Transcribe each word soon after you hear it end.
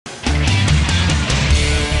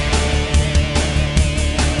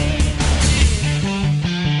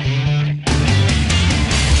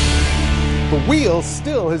wheel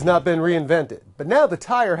still has not been reinvented, but now the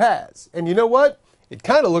tire has. And you know what? It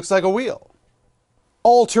kind of looks like a wheel.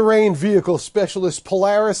 All-terrain vehicle specialist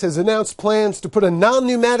Polaris has announced plans to put a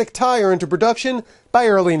non-pneumatic tire into production by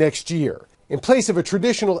early next year. In place of a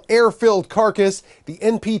traditional air-filled carcass, the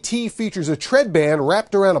NPT features a tread band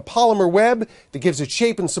wrapped around a polymer web that gives it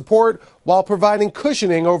shape and support while providing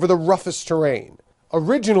cushioning over the roughest terrain.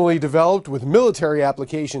 Originally developed with military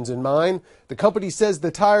applications in mind, the company says the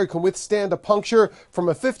tire can withstand a puncture from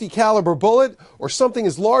a .50 caliber bullet or something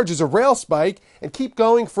as large as a rail spike and keep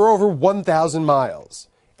going for over 1,000 miles.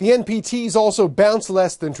 The NPTs also bounce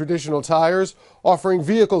less than traditional tires, offering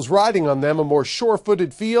vehicles riding on them a more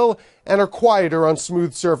sure-footed feel and are quieter on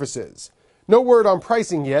smooth surfaces. No word on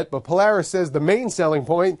pricing yet, but Polaris says the main selling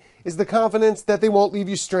point is the confidence that they won't leave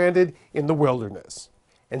you stranded in the wilderness.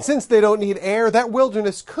 And since they don't need air, that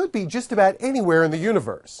wilderness could be just about anywhere in the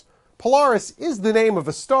universe. Polaris is the name of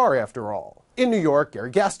a star, after all. In New York,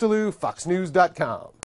 Gary Gastelou, FoxNews.com.